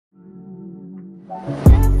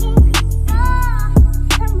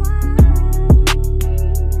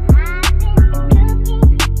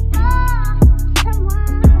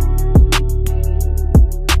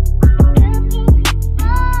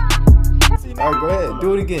Alright, go ahead.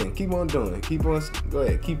 Do it again. Keep on doing it. Keep on. Go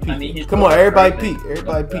ahead. Keep peeking. I mean, come on, everybody peek.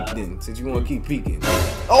 Everybody peek then, since you want to keep peeking.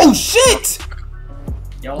 Oh, shit!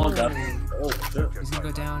 Y'all want to go? Oh, shit. He's gonna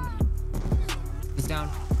go down. He's down.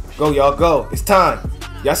 Go, y'all, go. It's time.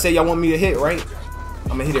 Y'all say y'all want me to hit, right?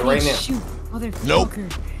 I'm gonna hit it right now. Shoot. Nope.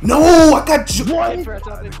 No, I got you. What? It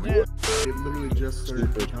literally just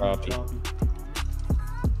started.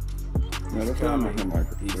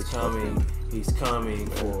 He's coming. He's coming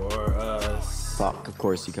for us. Fuck, of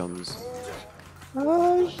course he comes.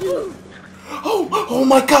 Oh, shit. Oh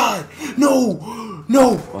my god! No!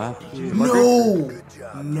 No! What? No!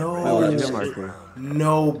 No!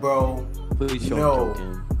 No, bro. Please show No.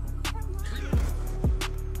 him.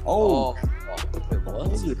 Oh.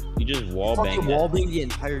 What? You just wallbang the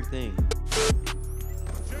entire thing.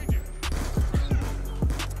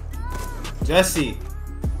 Jesse.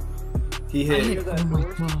 He hit it. Oh my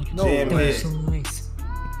god. No, Jam that hit. was so nice.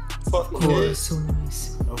 Fuck Oh, that was so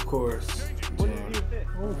nice. Of course. What Jam. did he hit?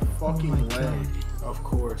 Oh, Oh fucking my way. god. Of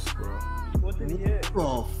course, bro. What did he hit?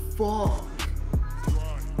 Oh, fuck.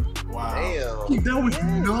 Wow. Dude, that was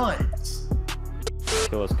nuts.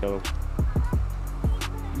 Kill us, kill us.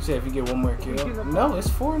 You said if you get one more kill? No, it's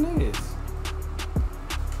 4 niggas.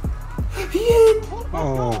 He hit!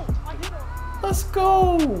 Oh. Let's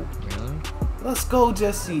go! Really? Let's go,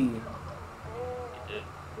 Jesse.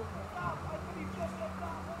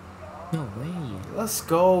 No way. Let's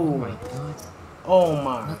go. Oh my god. Oh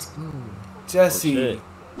my. Let's go. Jesse.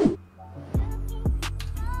 Oh,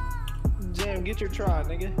 Jam, get your try,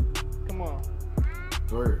 nigga. Come on.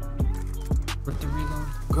 Word. With the reload.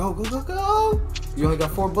 Go, go, go, go. You only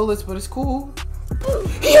got 4 bullets, but it's cool.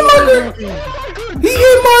 He hit marker! He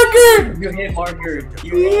hit marker! You hit marker. He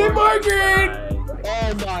hit marker!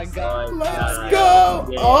 Oh my god. Let's go!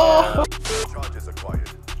 Oh!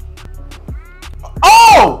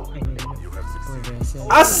 Oh!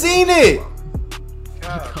 I seen it!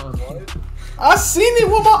 I seen it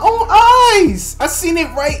with my own eyes! I seen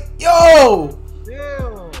it right. Yo!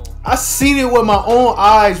 I seen it with my own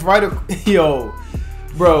eyes right. Yo.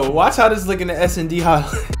 Bro, watch how this look in the SND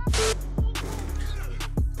highlights.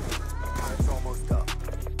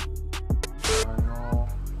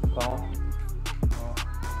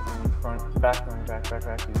 Back.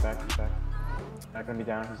 He's back. Not gonna be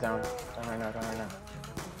down. He's down. Down right now.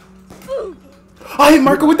 I hit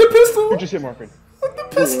marker with the pistol. You just hit marker. With the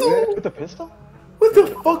pistol. With the pistol? With the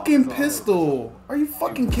fucking pistol. Are you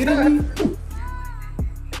fucking kidding me?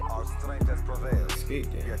 Escape,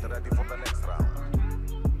 damn.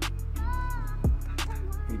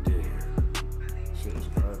 He did. Shit was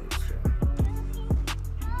garbage.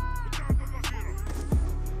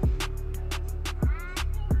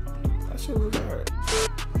 That shit was hard.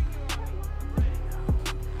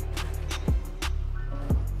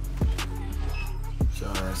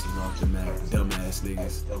 Y'all asses off the map, dumbass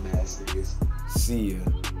niggas. See ya.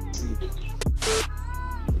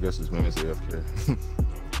 I guess this man is AFK.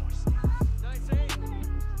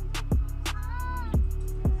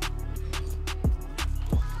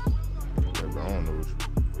 I don't know what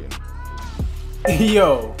you're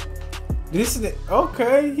Yo, this is it.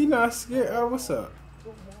 Okay, he not scared. What's up?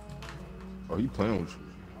 Oh, he playing with you.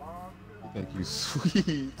 You think you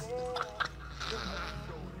sweet?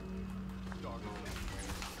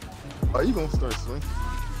 Are you gonna start swinging?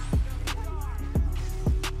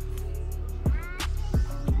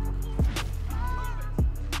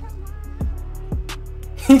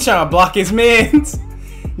 He trying to block his mans.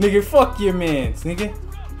 Nigga, fuck your mans, nigga.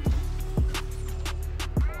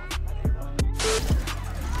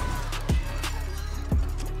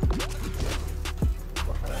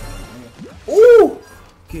 Ooh!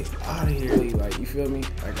 Get out of here, like, you feel me?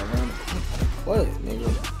 Like, around. What, nigga?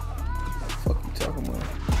 Fuck you talking about?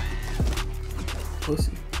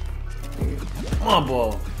 Pussy. Nigga. Come on,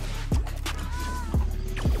 ball.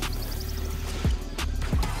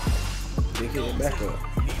 Big hit, back up.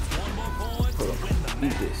 Hold on.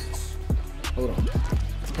 Eat this. Hold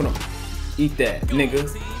on. Eat that, nigga.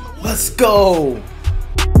 Let's go!